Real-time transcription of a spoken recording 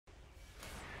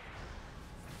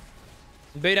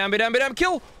Bait down,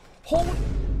 kill! Holy...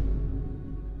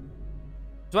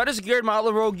 So I just secured my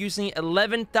outlaw rogue using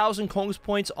 11,000 Kongs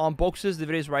points on boxes. The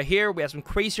video is right here. We have some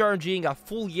crazy RNG and got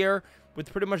full year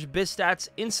with pretty much biz stats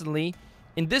instantly.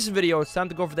 In this video, it's time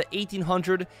to go for the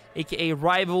 1800, aka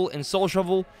rival and soul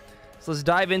shovel. So let's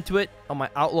dive into it on my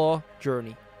outlaw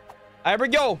journey. Here we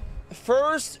go.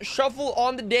 First shuffle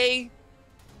on the day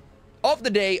of the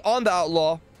day on the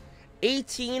outlaw.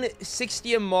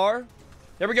 1860 MR.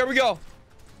 There we go, we go.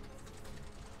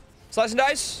 Slice and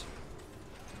dice.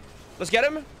 Let's get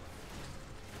him.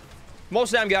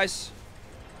 Most of them, guys.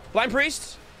 Blind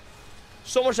priest.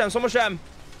 So much damn, so much damn.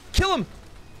 Kill him.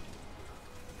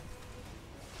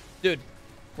 Dude,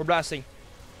 we're blasting.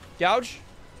 Gouge.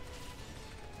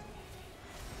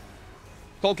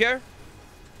 Cold care.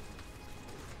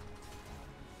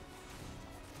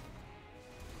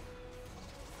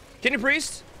 Kidney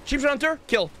priest. Sheep hunter.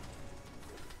 Kill.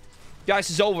 Guys,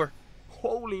 it's over.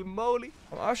 Holy moly.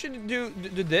 I should do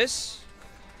this.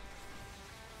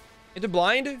 Into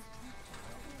blind.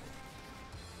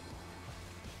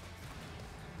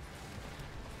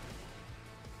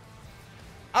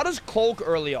 I'll just cloak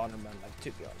early on him, man. Like,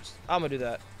 to be honest, I'm gonna do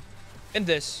that. And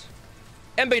this.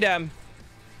 And Baydam.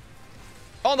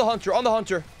 On the hunter. On the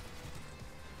hunter.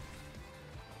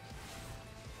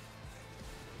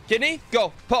 Kidney.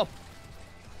 Go. Pump.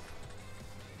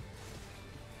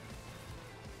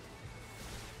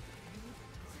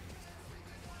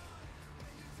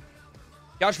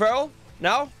 Gouge Feral.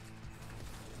 Now.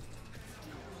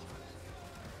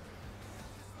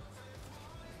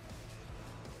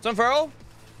 Sun Feral.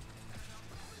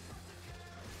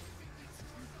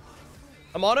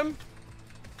 I'm on him.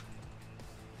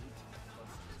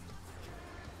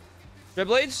 Red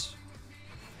Blades.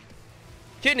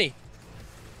 Kidney.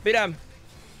 Beat him.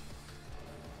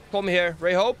 Call me here.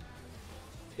 Ray Hope.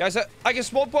 Guys, I can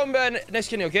smoke bomb next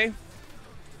kidney, okay?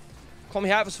 Call me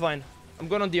half is fine. I'm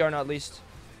going on DR now at least.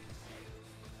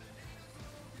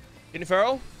 Kidney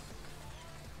Feral.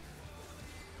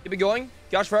 Keep it going.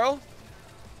 Gouge Feral.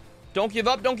 Don't give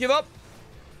up. Don't give up.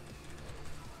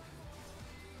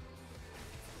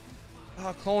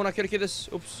 Ah, clone. I could have killed this.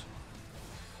 Oops.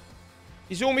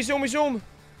 He zoom. He zoom. He zoom.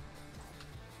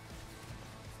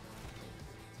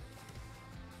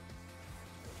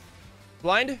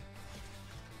 Blind.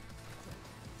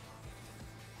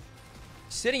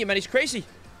 Sitting him, man. He's crazy.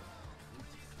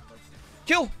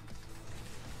 Kill.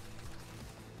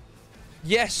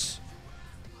 Yes.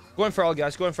 Going feral,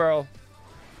 guys. Going feral.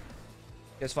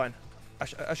 Yeah, it's fine.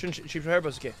 I shouldn't shoot from here, but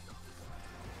it's okay.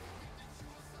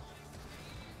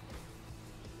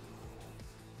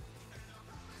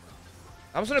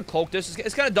 I'm just gonna cloak this.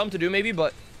 It's kind of dumb to do, maybe,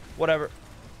 but whatever.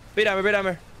 Bait hammer, bait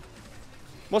hammer.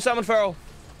 More salmon feral.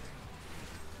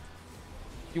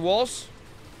 He walls.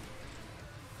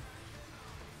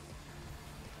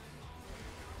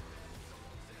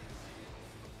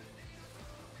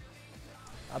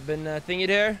 I've been thingy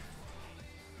there. Here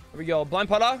we go. Blind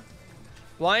Pada.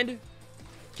 Blind.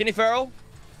 Kidney Feral.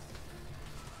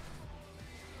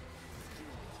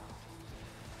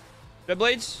 Red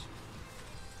Blades.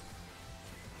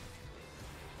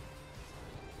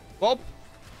 Bob.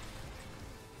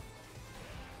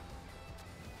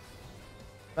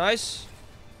 Nice.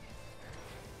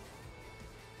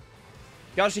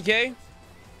 Gouge DK.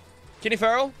 Kidney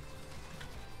Feral.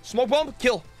 Smoke bomb.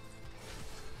 Kill.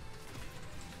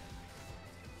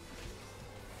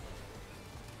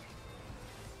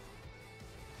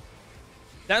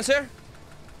 Dancer.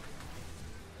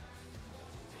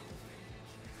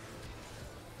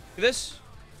 Do this.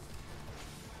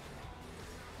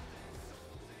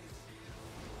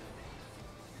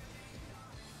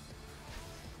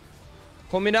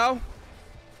 Call me now.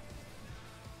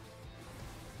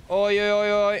 Oi, oi,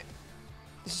 oi, oi.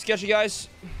 This is sketchy, guys.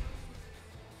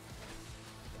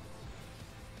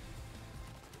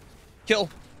 Kill.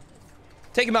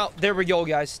 Take him out. There we go,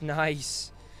 guys.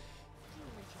 Nice.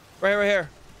 Right here, right here.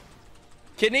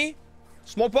 Kidney.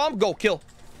 Smoke bomb. Go. Kill.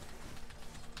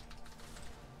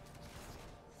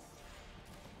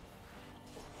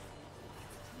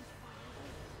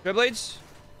 Red Blades.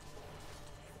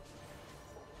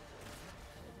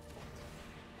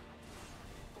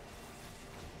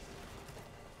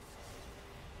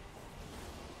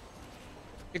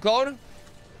 Get clone.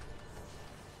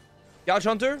 Gouge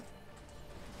Hunter.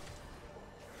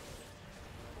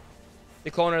 The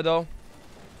cloner though.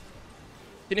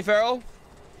 Kidney Feral.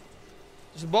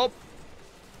 Just a bob.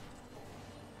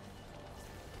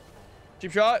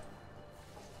 Cheap shot.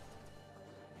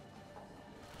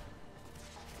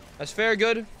 That's fair,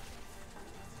 good.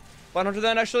 100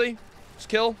 then, actually. Just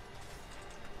kill.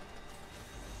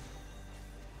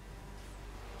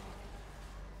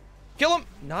 Kill him.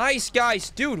 Nice, guys.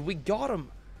 Dude, we got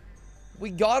him. We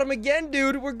got him again,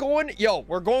 dude. We're going... Yo,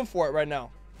 we're going for it right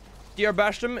now. DR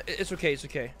bashed him. It's okay. It's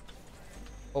okay.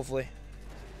 Hopefully.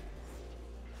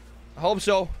 I hope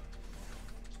so.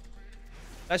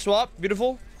 Nice swap.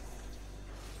 Beautiful.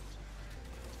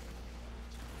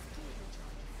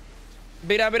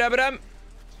 Beat him, beat him, beat him.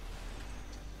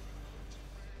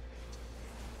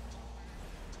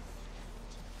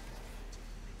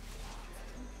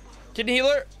 Kidney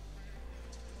healer.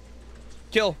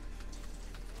 Kill.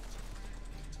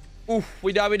 Oof,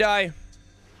 we die, we die.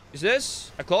 Is this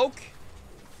a cloak?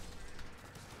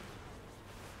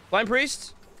 Blind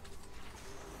priest.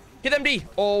 Hit MD.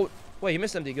 Oh, wait, he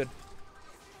missed MD. Good.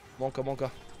 Monka,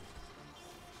 Monka.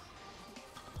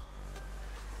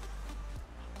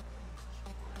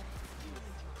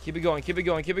 Keep it going, keep it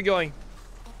going, keep it going.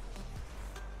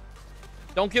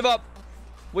 Don't give up.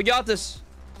 We got this.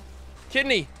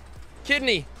 Kidney.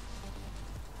 Kidney.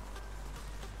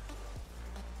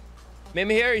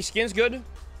 Mimi here. His skin's good.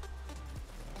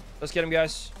 Let's get him,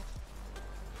 guys.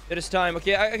 It is time.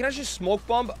 Okay, I can actually smoke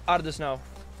bomb out of this now.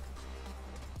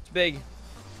 It's big. You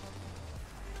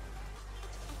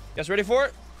guys ready for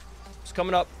it? It's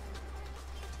coming up.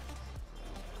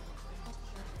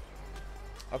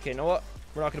 Okay, you know what?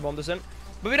 We're not gonna bomb this in.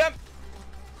 Move it up.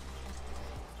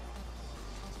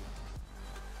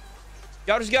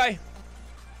 Got this guy.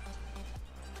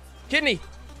 Kidney.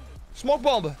 Smoke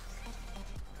bomb.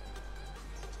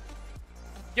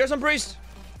 Here's some priest.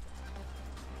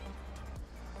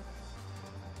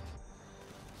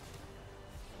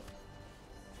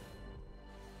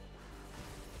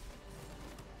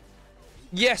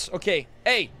 Yes, okay.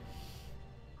 Hey.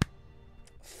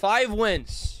 5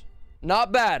 wins.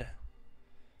 Not bad.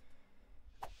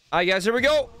 Alright, guys, here we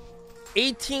go.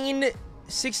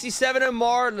 1867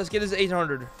 MR. Let's get this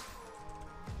 800.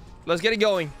 Let's get it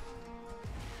going.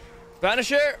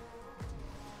 Vanisher.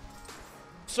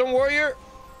 Some warrior.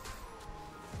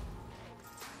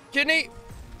 Kidney.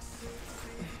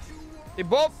 They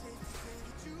both.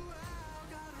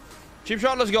 Cheap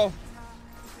shot, let's go.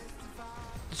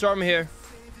 Start me here.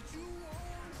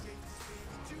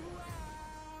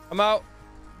 I'm out.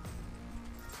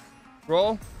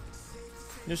 Roll.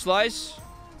 New slice.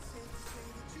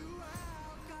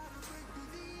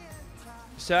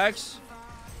 Sacks.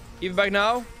 Even back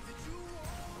now.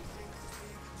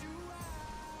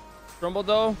 Rumble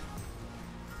though.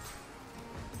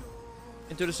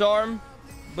 Into this arm.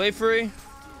 Blade free.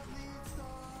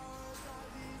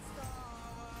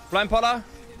 Blind Pala.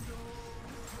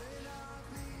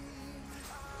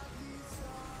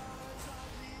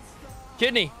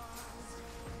 Kidney.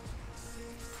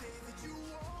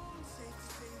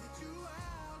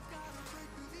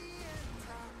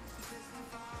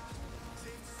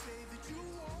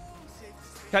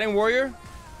 Cutting warrior.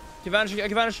 Can vanish.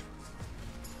 Can vanish.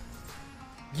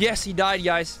 Yes, he died,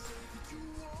 guys.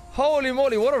 Holy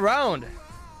moly, what a round.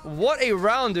 What a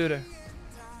round, dude.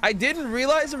 I didn't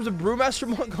realize there was a Brewmaster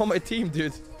monk on my team,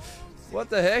 dude. What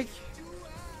the heck?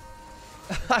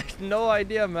 I had no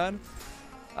idea, man.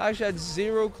 I actually had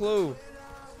zero clue.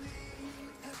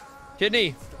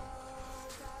 Kidney.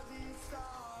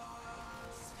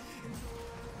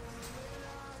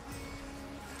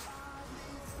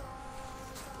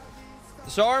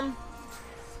 Disarm.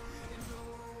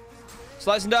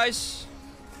 Slice and dice.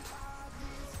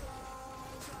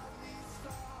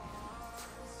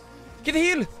 Get the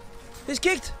heal. He's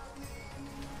kicked.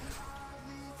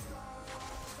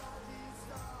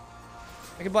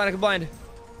 I can blind. I can blind.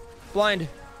 Blind.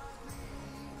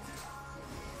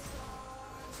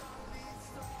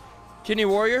 Kidney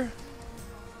warrior.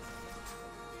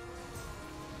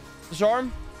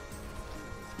 Disarm.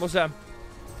 What's that?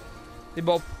 They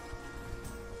both.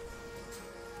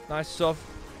 Nice stuff.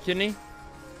 Kidney.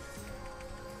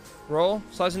 Roll.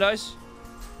 Slice and dice.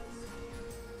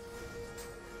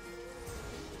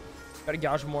 Gotta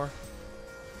gouge more.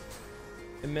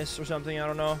 It missed or something. I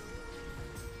don't know.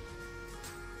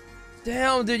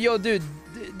 Damn, dude. Yo, dude.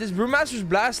 This Brewmaster's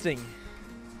blasting.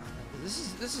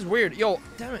 This is weird. Yo,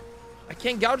 damn it. I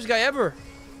can't gouge this guy ever.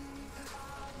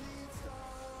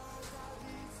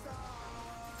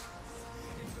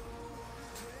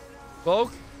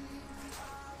 Cloak.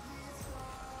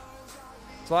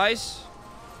 Slice.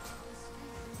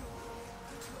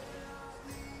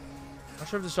 Not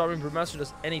sure if the Starving Brewmaster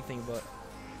does anything, but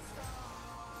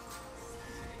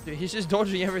dude, he's just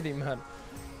dodging everything, man.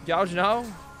 Gouge now.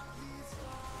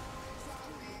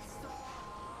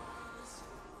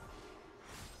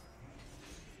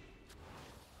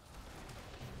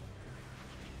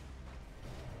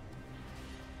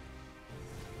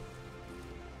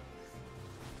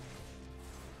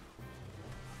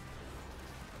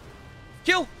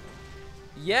 Kill.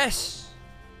 Yes.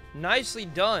 Nicely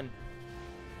done.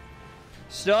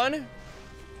 Stun.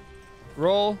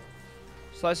 Roll.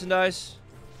 Slice and dice.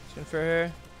 Skin fair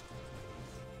here.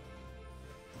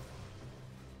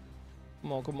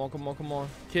 Come on, come on, come on, come on.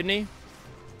 Kidney.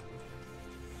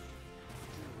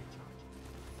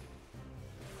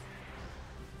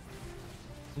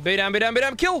 Bait down, bait down, bait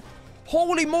down. Kill.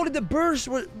 Holy moly, the burst.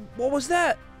 What was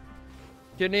that?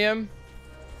 Kidney him.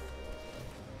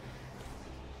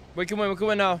 We can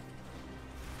win now.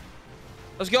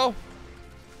 Let's go.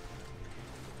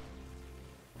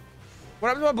 What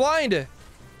happened to my blind?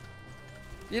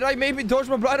 You like made me dodge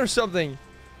my blind or something.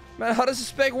 Man, how does this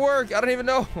spec work? I don't even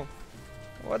know.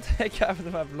 What the heck happened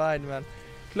to my blind, man?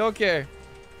 Cloak here.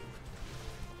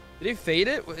 Did he fade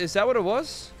it? Is that what it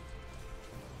was?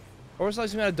 Or was it like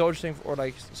some kind of dodge thing, or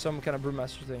like some kind of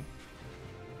brewmaster thing?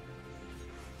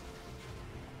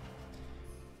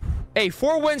 Hey,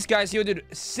 4 wins, guys. Yo, dude,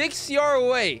 6 CR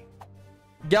away.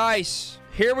 Guys,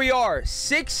 here we are.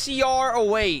 6 CR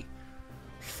away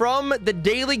from the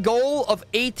daily goal of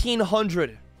 1800.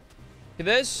 Look at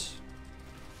this.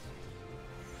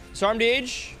 Disarm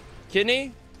DH.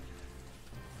 Kidney.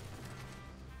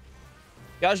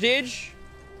 Gouge DH.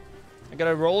 I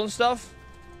gotta roll and stuff.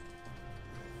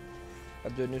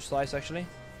 Gotta do a new slice, actually.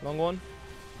 Long one.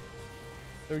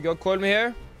 There we go. Coil me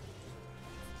here.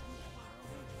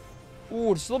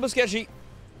 Ooh, it's a little bit sketchy.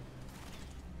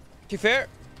 Okay, fair.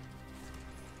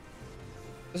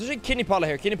 Let's just kidney pala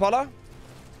here. Kidney pala.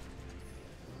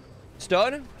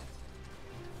 Stun.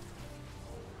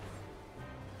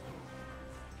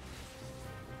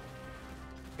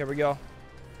 Here we go.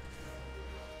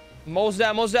 Moles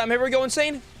down, moles down. Here we go,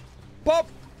 insane. Pop.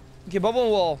 Okay, bubble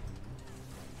and wall.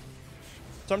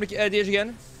 Time to DH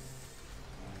again.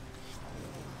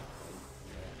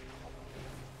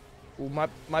 Ooh,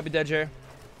 might be dead here.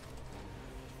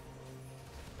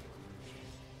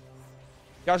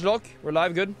 Gouge lock. We're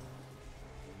live, good.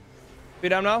 Be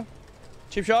down now.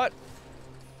 Cheap shot.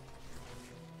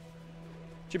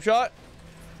 Cheap shot.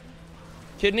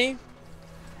 Kidney.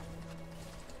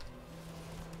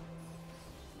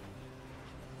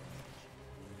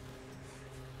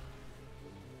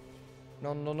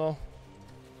 No, no, no.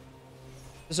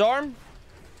 Disarm.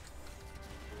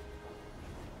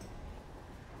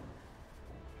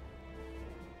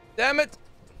 Damn it.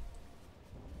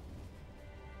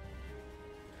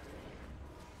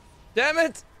 Damn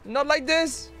it. Not like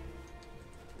this.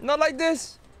 Not like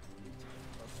this.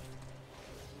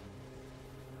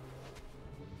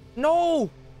 No.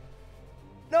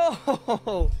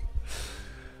 No.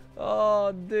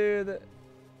 Oh, dude.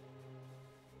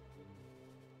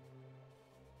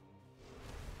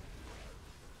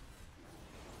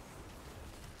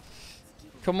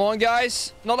 Come on,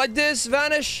 guys. Not like this.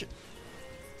 Vanish.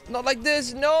 Not like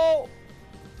this. No.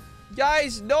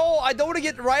 Guys, no. I don't want to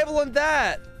get rival on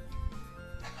that.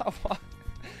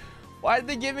 Why did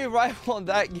they give me rival on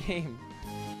that game?